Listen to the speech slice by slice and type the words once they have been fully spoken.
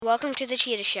Welcome to the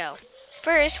Cheetah Show.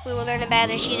 First, we will learn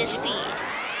about a cheetah's speed.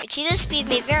 A cheetah's speed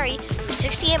may vary from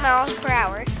 68 miles per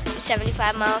hour to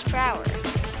 75 miles per hour.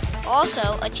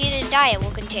 Also, a cheetah's diet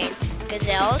will contain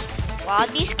gazelles,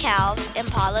 wildebeest calves,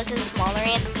 impalas, and smaller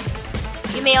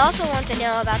animals. You may also want to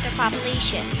know about their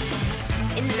population.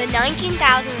 In the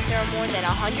 19,000s, there are more than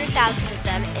 100,000 of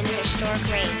them in the historic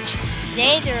range.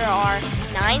 Today, there are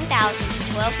 9,000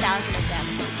 to 12,000 of them.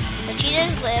 The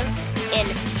cheetahs live in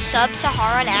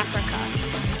sub-Saharan Africa.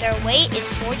 Their weight is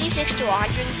 46 to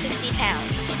 160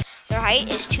 pounds. Their height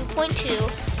is 2.2 to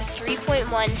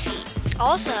 3.1 feet.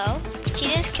 Also,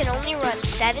 cheetahs can only run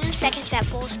 7 seconds at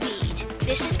full speed.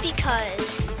 This is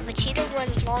because if a cheetah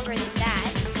runs longer than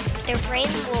that, their brain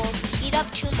will heat up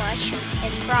too much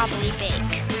and probably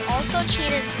bake. Also,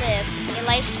 cheetahs live a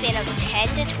lifespan of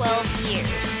 10 to 12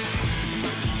 years.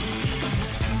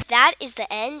 That is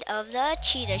the end of the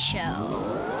Cheetah Show.